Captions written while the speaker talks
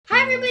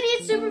everybody,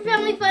 it's Super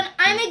Family Fun.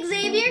 I'm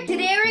Xavier.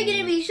 Today we're going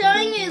to be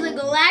showing you the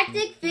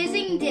Galactic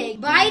Fizzing dig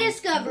by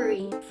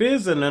Discovery.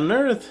 Fizz and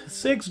Unearth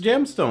 6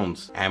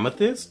 gemstones: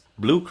 amethyst,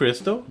 blue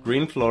crystal,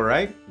 green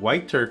fluorite,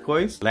 white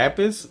turquoise,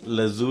 lapis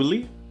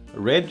lazuli,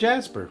 red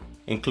jasper.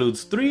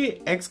 Includes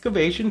 3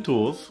 excavation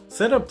tools.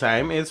 Setup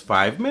time is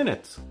 5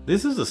 minutes.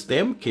 This is a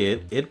STEM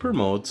kit. It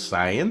promotes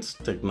science,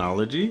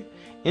 technology,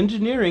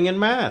 engineering, and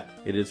math.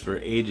 It is for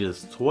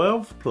ages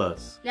 12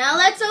 plus. Now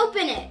let's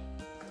open it.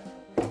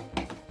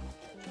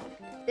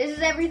 This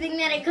is everything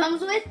that it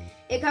comes with.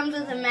 It comes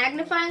with a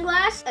magnifying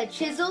glass, a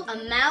chisel,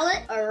 a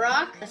mallet, a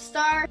rock, a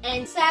star,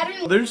 and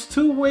Saturn. There's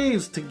 2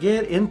 ways to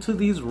get into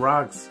these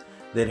rocks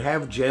that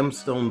have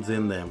gemstones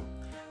in them.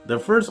 The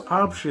first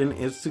option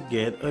is to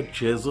get a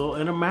chisel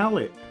and a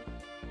mallet.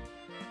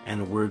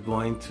 And we're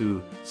going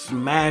to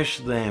smash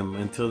them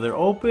until they're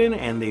open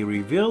and they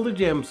reveal the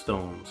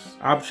gemstones.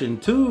 Option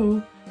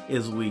 2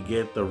 is we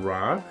get the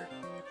rock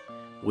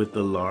with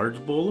the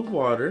large bowl of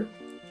water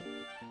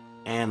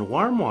and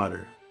warm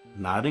water,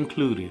 not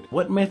included.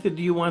 What method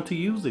do you want to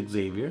use,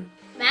 Xavier?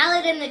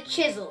 Mallet and the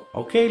chisel.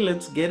 Okay,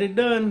 let's get it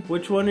done.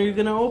 Which one are you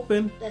gonna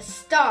open? The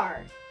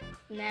star.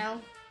 Now,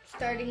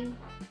 starting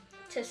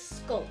to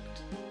sculpt.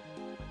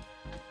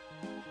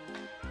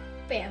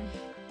 Bam.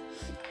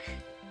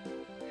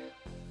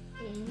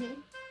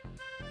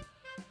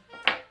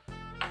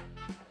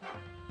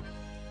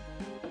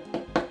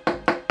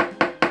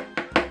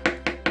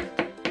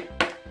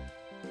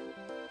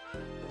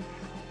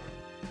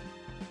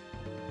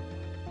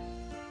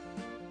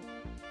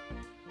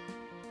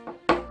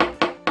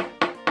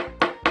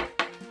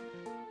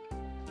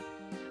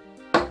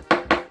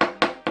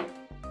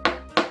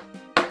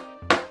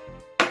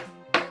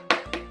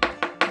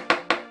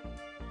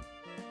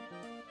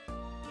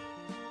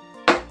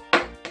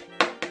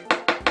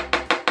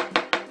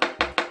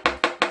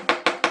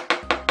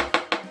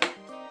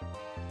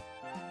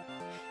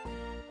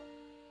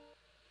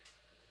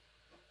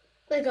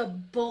 Like a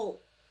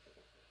bolt.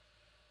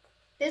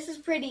 This is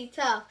pretty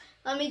tough.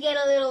 Let me get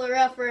a little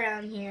rough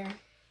around here.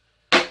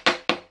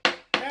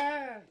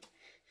 Where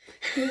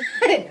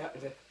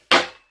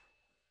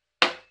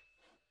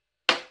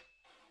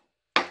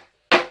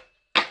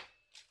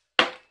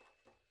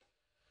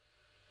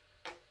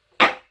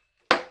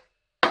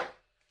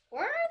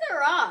are the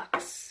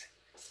rocks?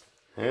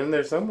 And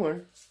they're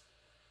somewhere.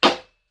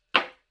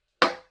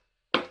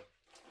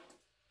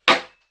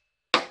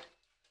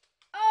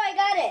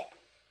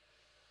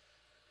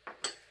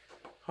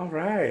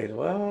 Alright,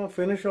 well,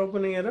 finish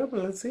opening it up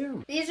and let's see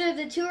them. These are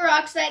the 2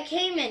 rocks that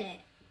came in it.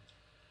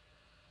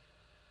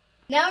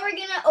 Now we're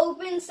going to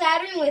open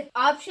Saturn with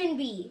option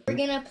B. We're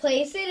going to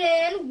place it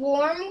in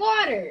warm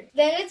water.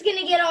 Then it's going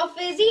to get all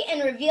fizzy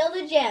and reveal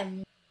the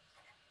gem.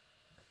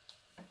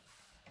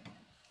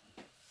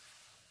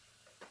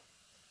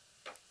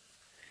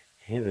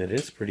 Hey, that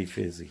is pretty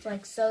fizzy. It's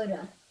like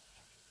soda.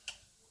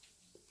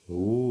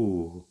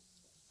 Ooh,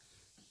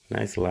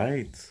 nice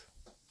lights.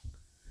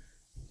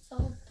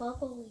 So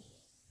bubbly.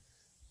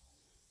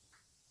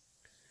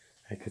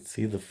 I could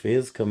see the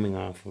fizz coming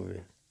off of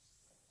it.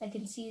 I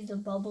can see the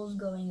bubbles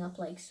going up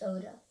like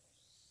soda.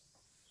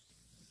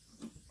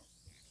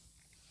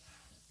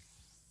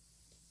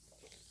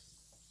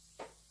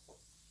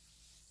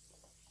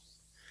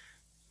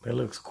 That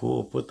looks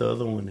cool. Put the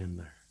other one in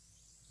there.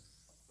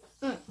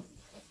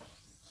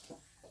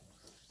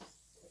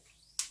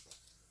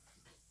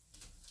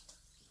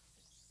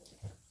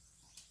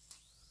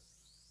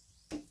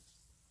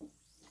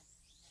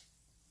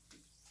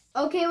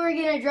 Okay, we're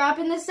going to drop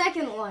in the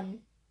second one.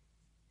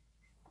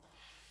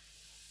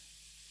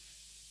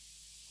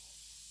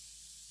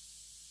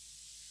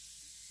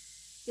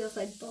 Feels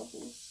like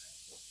bubbles.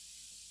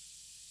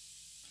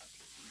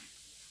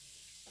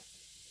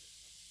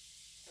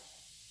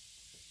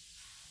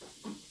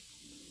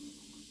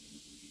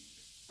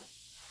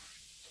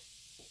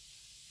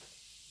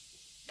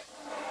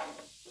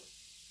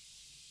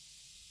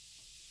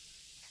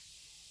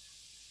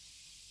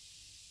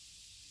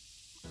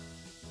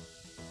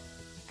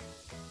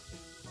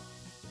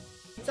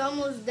 It's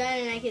almost done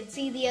and I can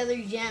see the other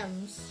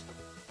gems.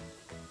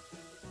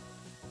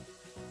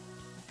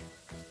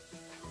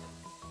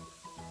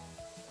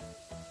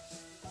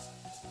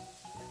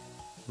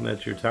 And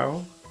that's your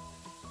towel?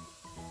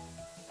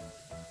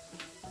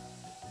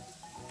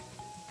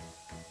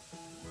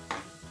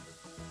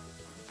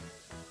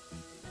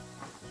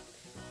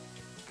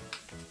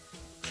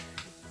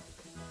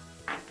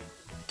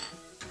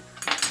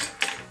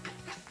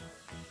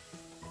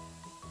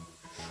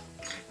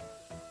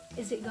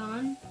 Is it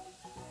gone?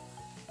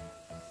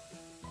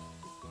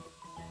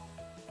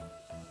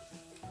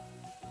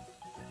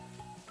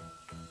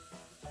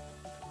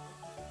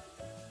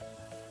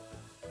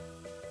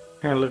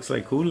 Kind of looks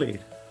like Kool-Aid.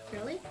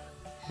 Really?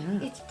 Yeah.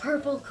 It's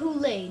purple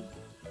Kool-Aid.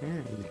 Yeah,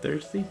 you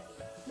thirsty?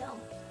 No.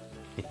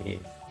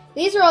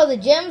 These are all the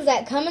gems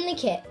that come in the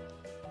kit.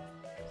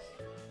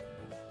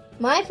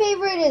 My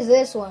favorite is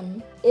this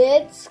one.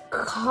 It's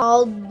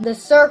called the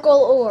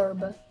circle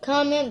orb.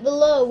 Comment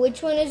below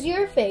which one is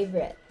your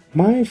favorite.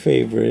 My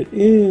favorite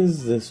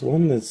is this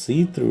one that's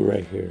see-through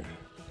right here.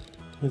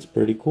 That's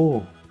pretty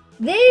cool.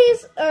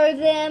 These are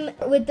them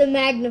with the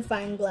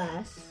magnifying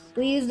glass.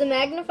 We use the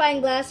magnifying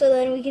glass so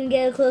then we can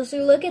get a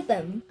closer look at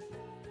them.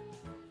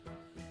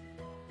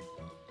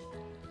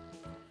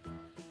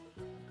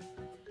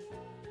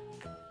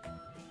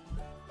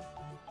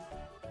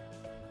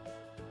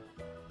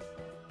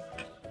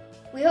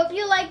 We hope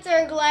you liked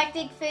our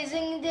Galactic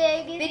Fizzing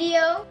Day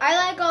video. I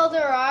like all the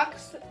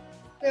rocks.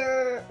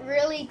 They're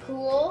really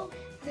cool.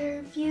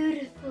 They're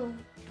beautiful.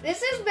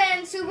 This has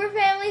been super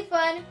family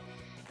fun.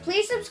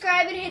 Please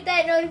subscribe and hit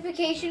that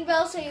notification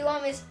bell so you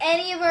won't miss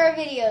any of our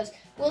videos.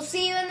 We'll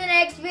see you in the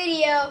next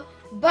video.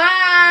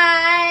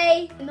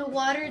 Bye! And the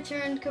water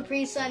turned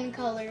Capri Sun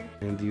color.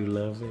 And do you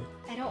love it?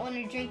 I don't want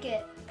to drink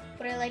it,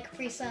 but I like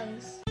Capri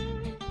Suns.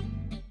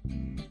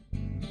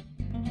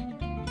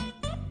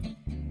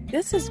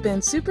 This has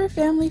been super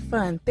family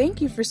fun.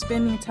 Thank you for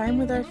spending time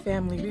with our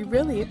family. We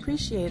really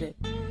appreciate it.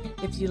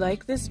 If you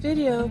like this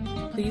video,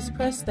 please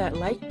press that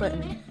like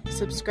button,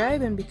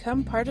 subscribe, and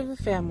become part of the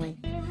family.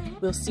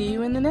 We'll see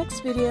you in the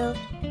next video.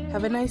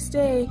 Have a nice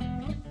day.